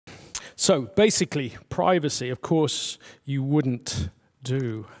So basically, privacy, of course, you wouldn't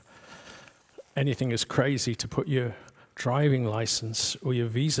do anything as crazy to put your driving license or your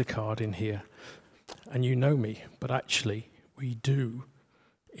Visa card in here. And you know me, but actually, we do,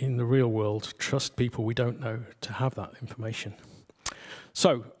 in the real world, trust people we don't know to have that information.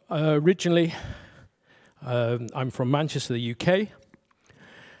 So, originally, I'm from Manchester, the UK,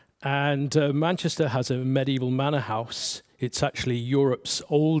 and Manchester has a medieval manor house. It's actually Europe's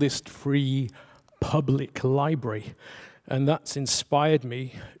oldest free public library, and that's inspired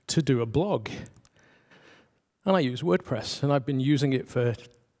me to do a blog. And I use WordPress, and I've been using it for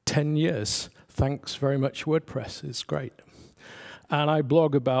 10 years. Thanks very much, WordPress. It's great. And I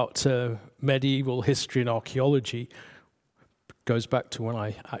blog about medieval history and archaeology. Goes back to when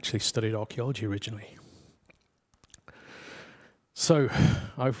I actually studied archaeology originally. So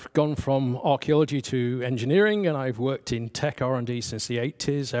I've gone from archaeology to engineering, and I've worked in tech R&D since the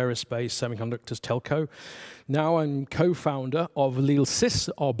 80s, aerospace, semiconductors, telco. Now I'm co-founder of Lille Sys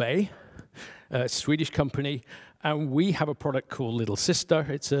AB, a Swedish company, and we have a product called Little Sister.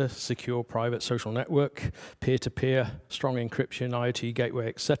 It's a secure private social network, peer-to-peer, strong encryption, IoT gateway,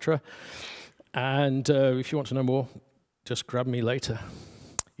 etc. And if you want to know more, just grab me later.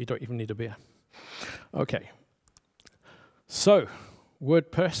 You don't even need a beer. Okay. So,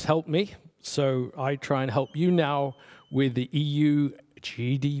 WordPress helped me, so I try and help you now with the EU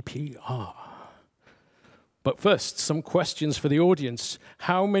GDPR. But first, some questions for the audience.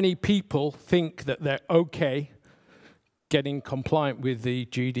 How many people think that they're okay getting compliant with the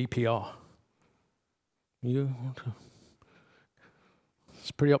GDPR? You want to?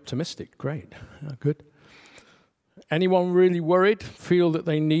 It's pretty optimistic. Great. Good. Anyone really worried? Feel that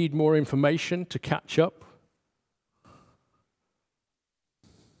they need more information to catch up?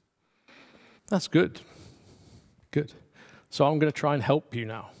 That's good. Good. So I'm going to try and help you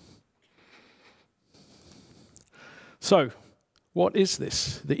now. So, what is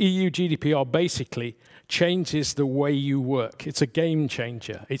this? The EU GDPR basically changes the way you work. It's a game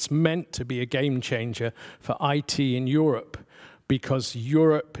changer. It's meant to be a game changer for IT in Europe because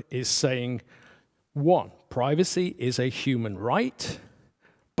Europe is saying, one, privacy is a human right,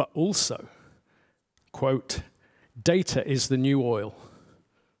 but also, quote, data is the new oil.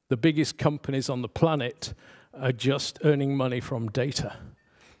 The biggest companies on the planet are just earning money from data.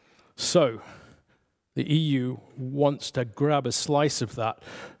 So, the EU wants to grab a slice of that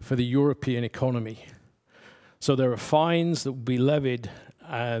for the European economy. So there are fines that will be levied,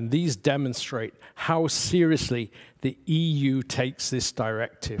 and these demonstrate how seriously the EU takes this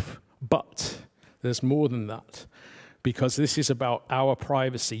directive. But there's more than that, because this is about our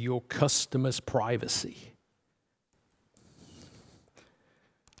privacy, your customers' privacy.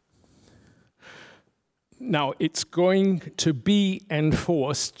 Now, it's going to be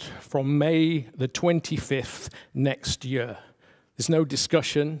enforced from May the 25th next year. There's no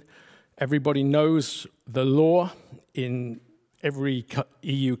discussion. Everybody knows the law in every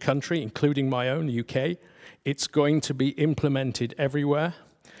EU country, including my own, UK. It's going to be implemented everywhere,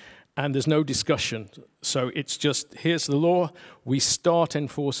 and there's no discussion. So it's just, here's the law. We start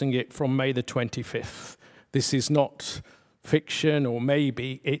enforcing it from May the 25th. This is not fiction or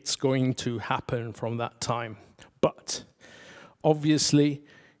maybe, it's going to happen from that time. But obviously,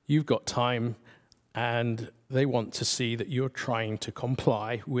 you've got time, and they want to see that you're trying to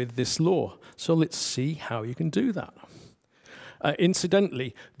comply with this law. So let's see how you can do that.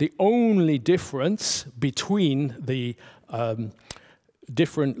 Incidentally, the only difference between the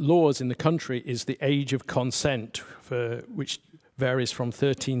different laws in the country is the age of consent, which varies from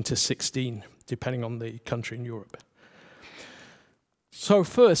 13 to 16, depending on the country in Europe. So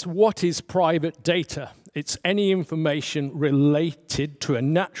first, what is private data? It's any information related to a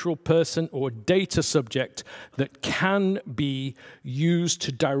natural person or data subject that can be used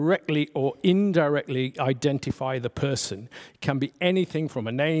to directly or indirectly identify the person. It can be anything from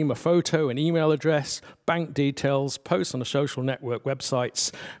a name, a photo, an email address, bank details, posts on a social network,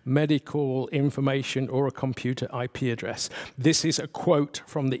 websites, medical information, or a computer IP address. This is a quote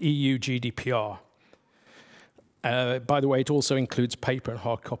from the EU GDPR. By the way, it also includes paper and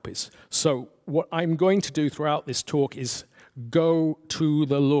hard copies. So what I'm going to do throughout this talk is go to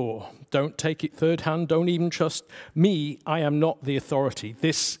the law. Don't take it third hand. Don't even trust me. I am not the authority.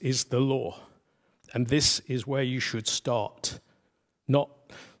 This is the law. And this is where you should start. Not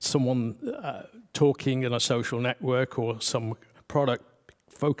someone talking in a social network or some product.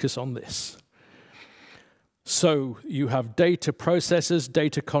 Focus on this. So you have data processors,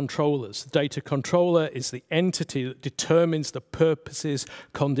 data controllers. The data controller is the entity that determines the purposes,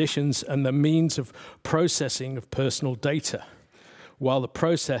 conditions, and the means of processing of personal data. while the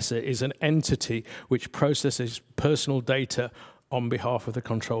processor is an entity which processes personal data on behalf of the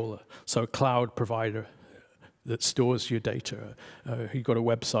controller. So a cloud provider that stores your data. You've got a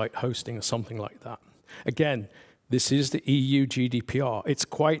website hosting or something like that. Again, this is the EU GDPR. It's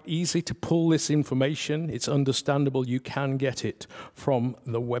quite easy to pull this information. It's understandable. You can get it from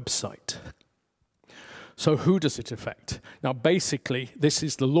the website. So who does it affect? Now, basically, this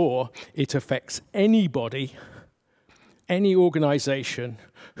is the law. It affects anybody, any organization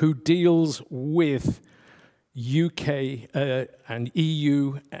who deals with UK and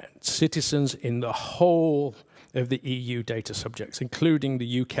EU citizens in the whole of the EU data subjects, including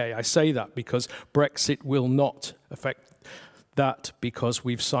the UK. I say that because Brexit will not affect that because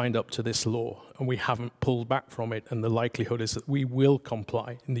we've signed up to this law and we haven't pulled back from it, and the likelihood is that we will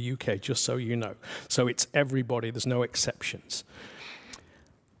comply in the UK, just so you know. So it's everybody, there's no exceptions.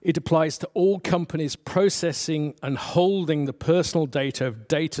 It applies to all companies processing and holding the personal data of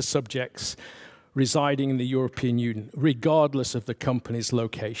data subjects residing in the European Union, regardless of the company's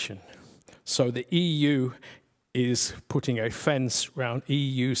location. So the EU is putting a fence around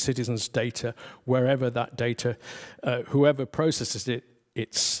EU citizens' data wherever that data, whoever processes it,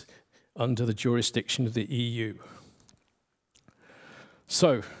 it's under the jurisdiction of the EU.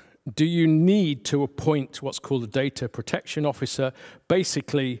 So, do you need to appoint what's called a data protection officer?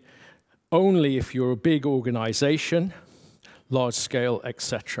 Basically, only if you're a big organization, large scale,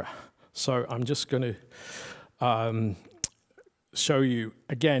 etc. So I'm just going to show you,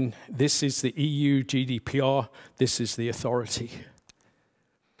 again, this is the EU GDPR, this is the authority.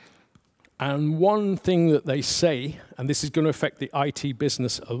 And one thing that they say, and this is going to affect the IT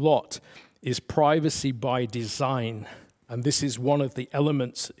business a lot, is privacy by design. And this is one of the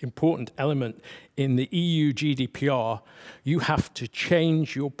elements, important element in the EU GDPR. You have to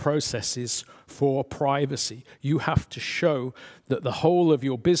change your processes for privacy. You have to show that the whole of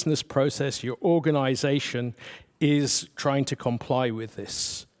your business process, your organization, is trying to comply with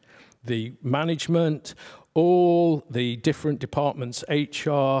this. The management, all the different departments,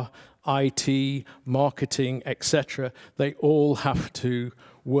 HR, IT, marketing, etc., they all have to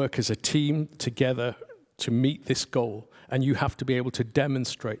work as a team together to meet this goal. And you have to be able to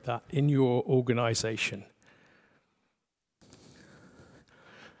demonstrate that in your organization.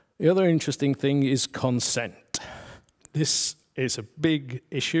 The other interesting thing is consent. This is a big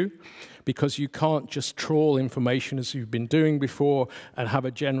issue because you can't just trawl information as you've been doing before and have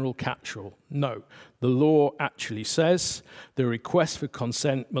a general catch-all. No, the law actually says the request for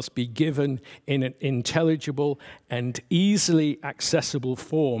consent must be given in an intelligible and easily accessible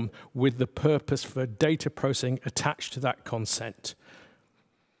form with the purpose for data processing attached to that consent.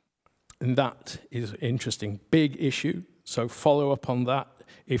 And that is an interesting, big issue. So follow up on that.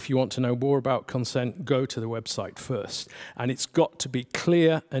 If you want to know more about consent, go to the website first. And it's got to be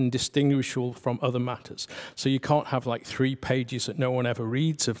clear and distinguishable from other matters. So you can't have like 3 pages that no one ever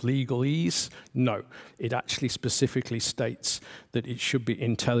reads of legalese. No, it actually specifically states that it should be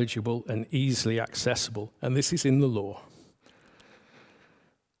intelligible and easily accessible. And this is in the law.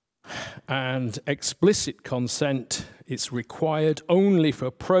 And explicit consent is required only for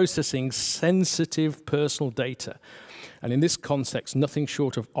processing sensitive personal data. And in this context, nothing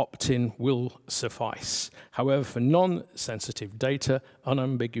short of opt-in will suffice. However, for non-sensitive data,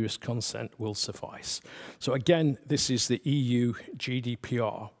 unambiguous consent will suffice. So again, this is the EU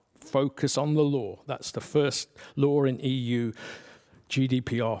GDPR. Focus on the law. That's the first law in EU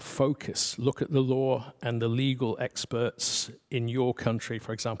GDPR. Focus. Look at the law and the legal experts in your country,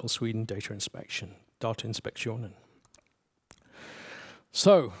 for example, Sweden, data inspection, Datainspektionen.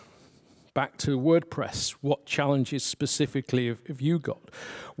 So, back to WordPress. What challenges specifically have you got?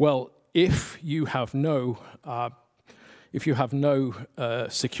 Well, if you have no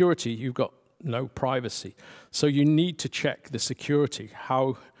security, you've got no privacy. So you need to check the security.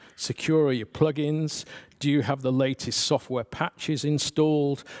 How secure are your plugins? Do you have the latest software patches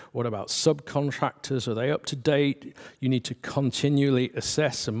installed? What about subcontractors? Are they up to date? You need to continually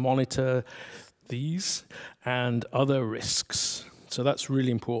assess and monitor these and other risks. So that's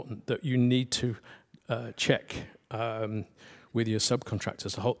really important, that you need to check with your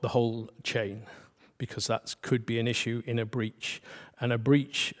subcontractors, the whole chain, because that could be an issue in a breach. And a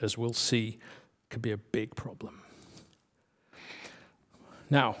breach, as we'll see, could be a big problem.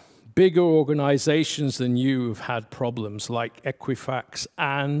 Now, bigger organizations than you have had problems, like Equifax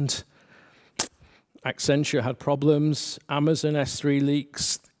and Accenture had problems, Amazon S3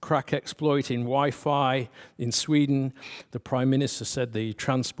 leaks, crack exploit in Wi-Fi in Sweden. The Prime Minister said the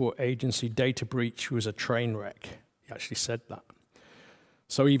transport agency data breach was a train wreck. He actually said that.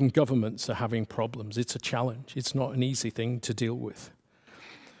 So even governments are having problems. It's a challenge. It's not an easy thing to deal with.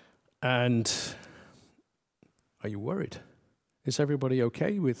 And are you worried? Is everybody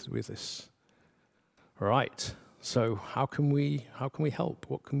okay with this? All right. So how can we help?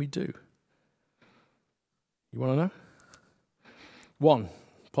 What can we do? You want to know? One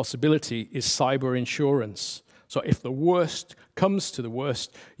possibility is cyber insurance. So if the worst comes to the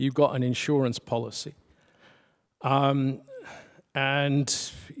worst, you've got an insurance policy.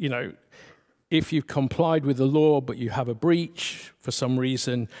 And, you know, if you've complied with the law but you have a breach for some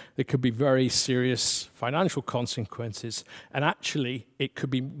reason, there could be very serious financial consequences. And actually, it could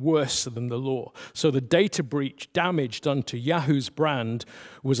be worse than the law. So the data breach damage done to Yahoo's brand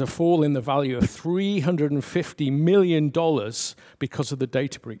was a fall in the value of $350 million because of the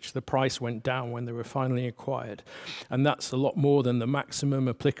data breach. The price went down when they were finally acquired. And that's a lot more than the maximum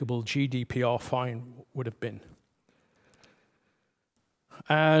applicable GDPR fine would have been.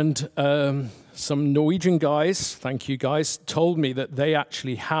 And some Norwegian guys, thank you guys, told me that they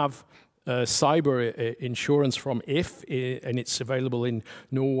actually have cyber insurance from If, and it's available in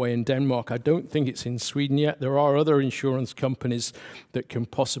Norway and Denmark. I don't think it's in Sweden yet. There are other insurance companies that can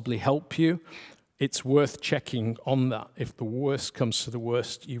possibly help you. It's worth checking on that. If the worst comes to the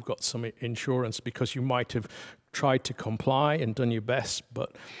worst, you've got some insurance because you might have tried to comply and done your best,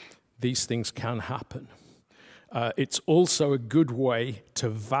 but these things can happen. It's also a good way to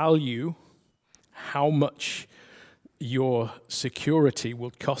value how much your security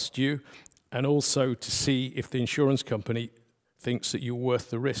will cost you, and also to see if the insurance company thinks that you're worth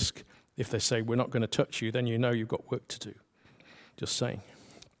the risk. If they say, we're not going to touch you, then you know you've got work to do. Just saying.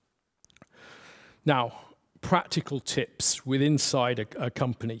 Now, practical tips with inside a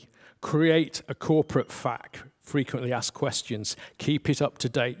company. Create a corporate FAQ. Frequently asked questions, keep it up to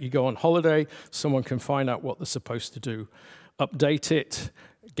date. You go on holiday, someone can find out what they're supposed to do. Update it,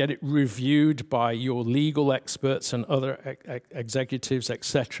 get it reviewed by your legal experts and other executives,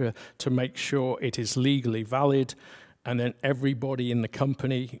 etc., to make sure it is legally valid, and then everybody in the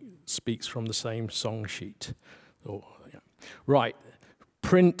company speaks from the same song sheet. Right.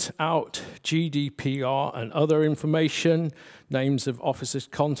 Print out GDPR and other information, names of officers,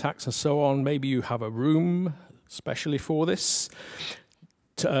 contacts, and so on. Maybe you have a room especially for this.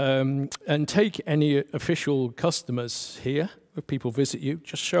 And take any official customers here, if people visit you,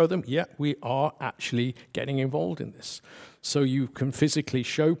 just show them, yeah, we are actually getting involved in this. So you can physically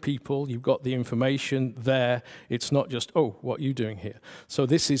show people, you've got the information there. It's not just, oh, what are you doing here? So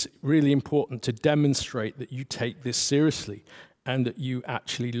this is really important to demonstrate that you take this seriously, and that you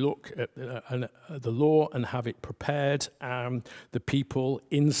actually look at the law and have it prepared, and the people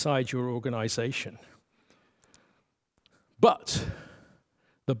inside your organization. But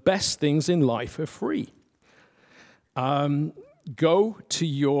the best things in life are free. Go to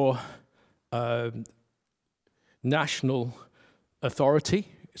your national authority.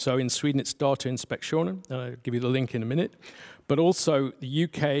 So in Sweden, it's Datainspektionen. I'll give you the link in a minute. But also the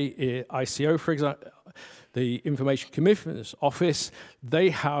UK ICO, for example, the Information Commissioner's Office, they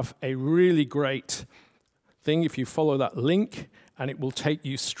have a really great thing if you follow that link, and it will take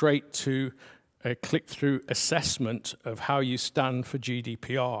you straight to a click-through assessment of how you stand for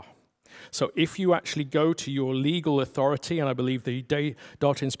GDPR. So if you actually go to your legal authority, and I believe the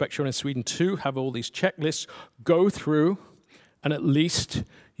Datainspektionen in Sweden too have all these checklists, go through, and at least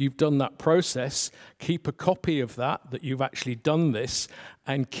you've done that process. Keep a copy of that you've actually done this,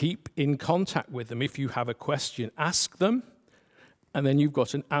 and keep in contact with them. If you have a question, ask them, and then you've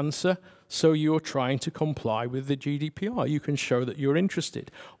got an answer. So you're trying to comply with the GDPR. You can show that you're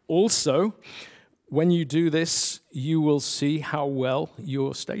interested. Also, when you do this, you will see how well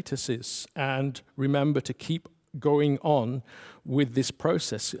your status is. And remember to keep going on with this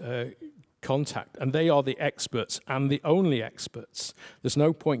process. Contact, and they are the experts and the only experts. There's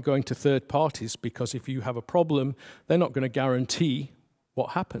no point going to third parties, because if you have a problem, they're not going to guarantee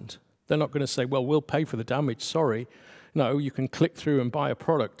what happened. They're not going to say, well, we'll pay for the damage, sorry. No, you can click through and buy a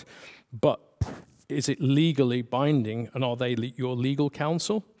product, but is it legally binding, and are they your legal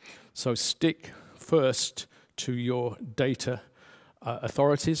counsel? So stick first to your data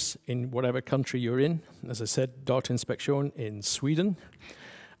authorities in whatever country you're in. As I said, Datainspektionen in Sweden,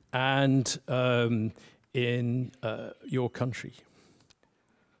 and in your country.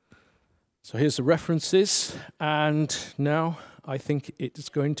 So here's the references, and now I think it's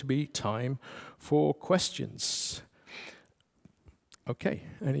going to be time for questions. Okay,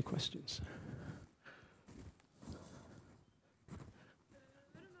 any questions?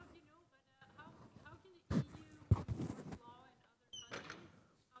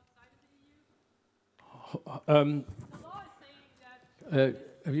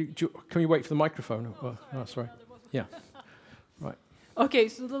 Can you wait for the microphone? Oh, sorry. Yeah. Right. Okay,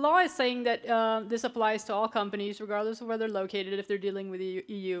 so the law is saying that this applies to all companies, regardless of where they're located, if they're dealing with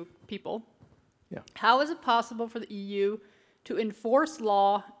EU people. Yeah. How is it possible for the EU to enforce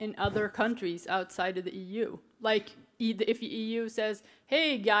law in other countries outside of the EU? Like, if the EU says,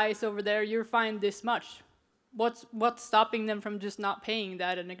 hey, guys over there, you're fined this much, what's stopping them from just not paying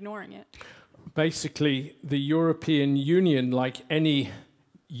that and ignoring it? Basically, the European Union, like any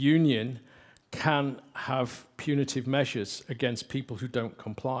union, can have punitive measures against people who don't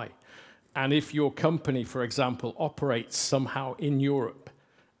comply. And if your company, for example, operates somehow in Europe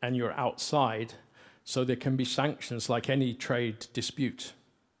and you're outside, so there can be sanctions like any trade dispute.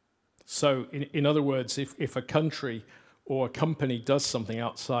 So in other words, if a country or a company does something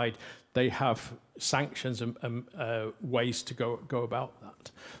outside, they have sanctions and ways to go about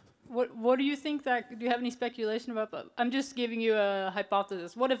that. What do you think that, do you have any speculation about that? I'm just giving you a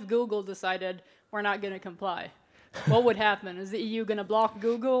hypothesis. What if Google decided we're not going to comply? What would happen? Is the EU going to block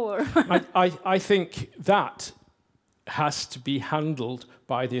Google? Or I think that has to be handled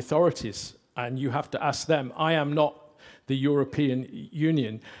by the authorities, and you have to ask them. I am not the European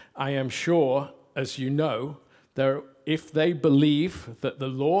Union. I am sure, as you know, if they believe that the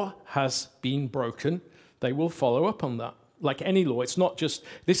law has been broken, they will follow up on that. Like any law, it's not just,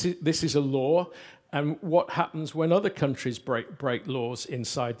 this is a law, and what happens when other countries break laws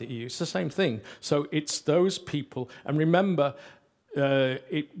inside the EU? It's the same thing. So it's those people, and remember,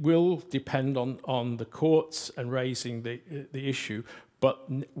 it will depend on the courts and raising the issue, but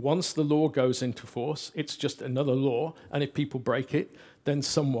once the law goes into force, it's just another law, and if people break it, then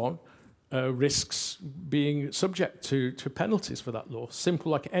someone risks being subject to penalties for that law.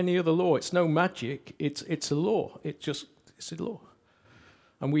 Simple like any other law. It's no magic, it's a law. It's a law.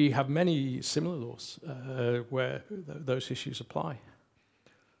 And we have many similar laws where those issues apply.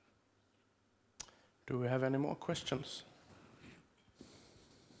 Do we have any more questions?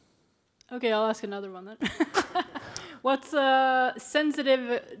 Okay, I'll ask another one then. What's the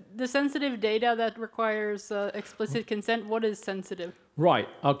sensitive data that requires explicit consent? What is sensitive? Right,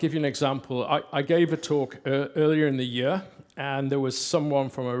 I'll give you an example. I gave a talk earlier in the year, and there was someone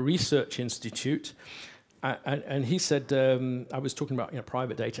from a research institute, and he said, I was talking about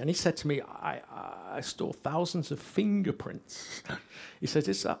private data, and he said to me, I store thousands of fingerprints. He said,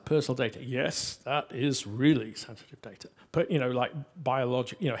 is that personal data? Yes, that is really sensitive data. But, like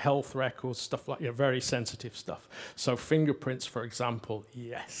biological, health records, stuff like, very sensitive stuff. So fingerprints, for example,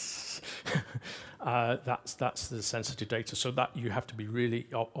 yes. That's the sensitive data. So that you have to be really,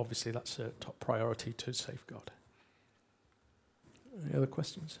 obviously, that's a top priority to safeguard. Any other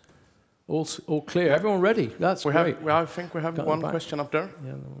questions? All clear. Everyone ready? That's great. I think we have one question up there.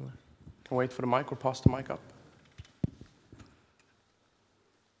 Yeah, Can wait for the mic or pass the mic up.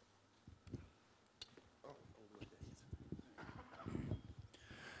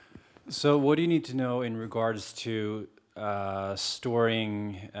 So what do you need to know in regards to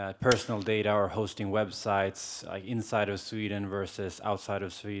storing personal data or hosting websites like inside of Sweden versus outside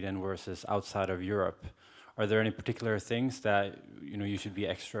of Sweden versus outside of Europe? Are there any particular things that you should be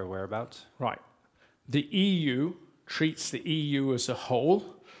extra aware about? Right. The EU treats the EU as a whole.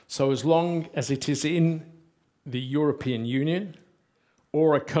 So as long as it is in the European Union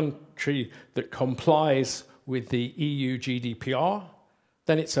or a country that complies with the EU GDPR,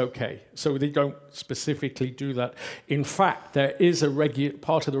 then it's okay. So they don't specifically do that. In fact, there is a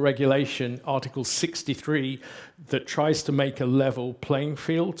part of the regulation, Article 63, that tries to make a level playing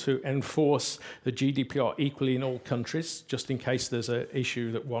field to enforce the GDPR equally in all countries, just in case there's an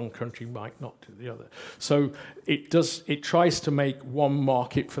issue that one country might not do the other. So it tries to make one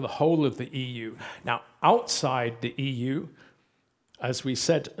market for the whole of the EU. Now, outside the EU, as we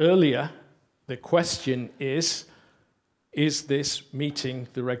said earlier, the question is this meeting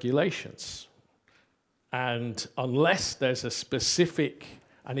the regulations? And unless there's a specific,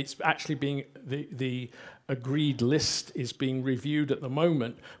 and it's actually being, the agreed list is being reviewed at the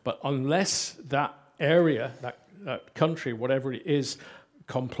moment, but unless that area, that country, whatever it is,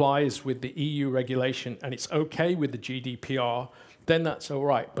 complies with the EU regulation and it's okay with the GDPR, then that's all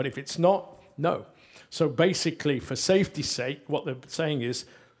right. But if it's not, no. So basically, for safety's sake, what they're saying is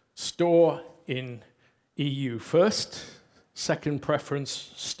store in EU first, second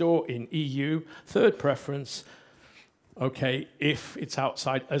preference, store in EU, third preference, okay, if it's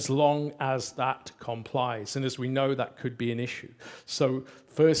outside, as long as that complies. And as we know, that could be an issue. So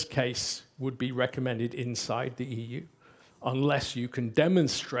first case would be recommended inside the EU, unless you can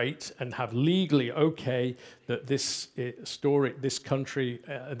demonstrate and have legally okay that this country,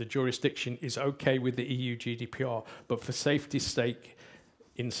 the jurisdiction is okay with the EU GDPR. But for safety's sake,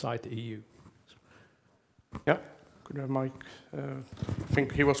 inside the EU. Yeah, could have Mike. I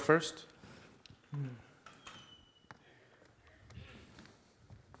think he was first.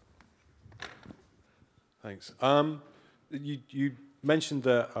 Thanks. You mentioned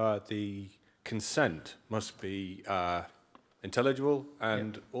that the consent must be intelligible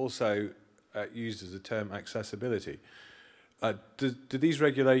and also used as a term accessibility. Do these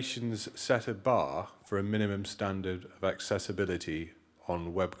regulations set a bar for a minimum standard of accessibility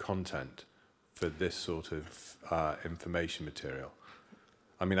on web content for this sort of information material?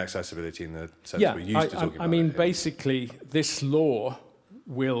 I mean accessibility in the sense we're used to talking about. I mean, basically, this law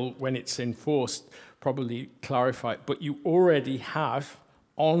will, when it's enforced, probably clarify it, but you already have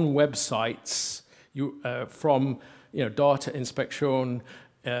on websites from Data Inspection,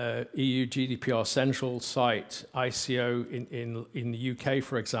 EU GDPR central site, ICO in the UK,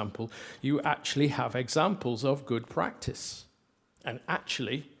 for example, you actually have examples of good practice. And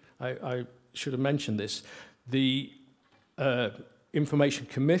actually, I should have mentioned this, the Information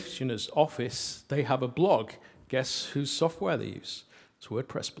Commissioner's Office, they have a blog. Guess whose software they use? It's a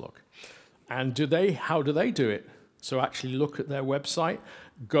WordPress blog. And how do they do it? So actually look at their website,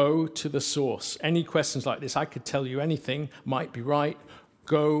 go to the source. Any questions like this, I could tell you anything, might be right.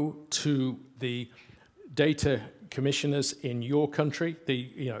 Go to the data commissioners in your country, the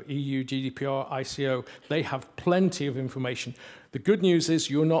EU, GDPR, ICO. They have plenty of information. The good news is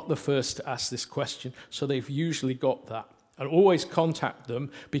you're not the first to ask this question, so they've usually got that. And always contact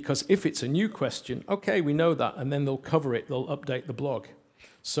them, because if it's a new question, okay, we know that, and then they'll cover it, they'll update the blog.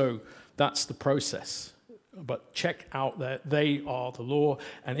 So that's the process. But check out that they are the law,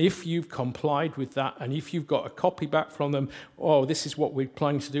 and if you've complied with that, and if you've got a copy back from them, oh, this is what we're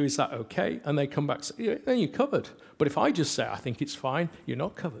planning to do, is that okay? And they come back and say, yeah, then you're covered. But if I just say, I think it's fine, you're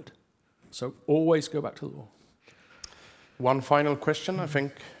not covered. So always go back to the law. One final question. I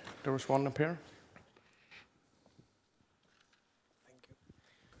think there was one up here.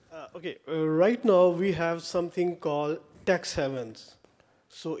 Okay, right now we have something called tax havens.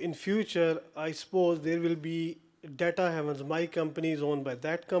 So in future, I suppose there will be data havens. My company is owned by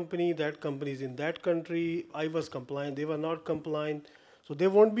that company is in that country. I was compliant, they were not compliant. So there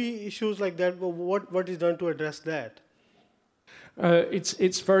won't be issues like that. But what is done to address that?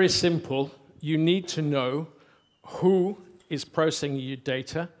 It's very simple. You need to know who is processing your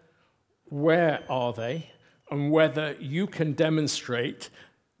data, where are they, and whether you can demonstrate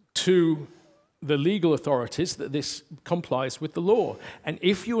to the legal authorities that this complies with the law. And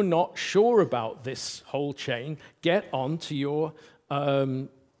if you're not sure about this whole chain, get on to your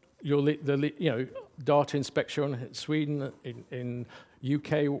data inspection in Sweden, in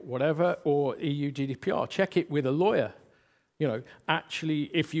UK, whatever, or EU GDPR. Check it with a lawyer. Actually,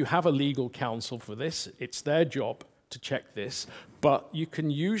 if you have a legal counsel for this, it's their job to check this, but you can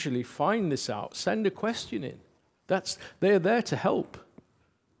usually find this out. Send a question in. They're there to help.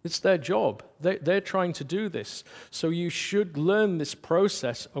 It's their job. They're trying to do this. So you should learn this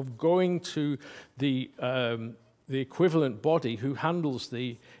process of going to the equivalent body who handles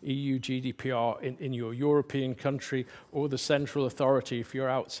the EU GDPR in your European country, or the central authority if you're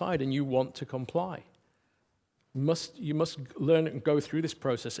outside and you want to comply. You must learn it and go through this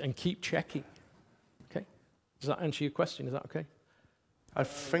process and keep checking. Okay? Does that answer your question? Is that okay? I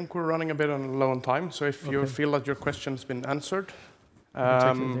think we're running a bit low on time, so if you feel that your question's been answered,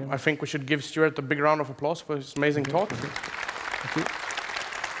 I think we should give Stuart a big round of applause for his amazing talk. Thank you.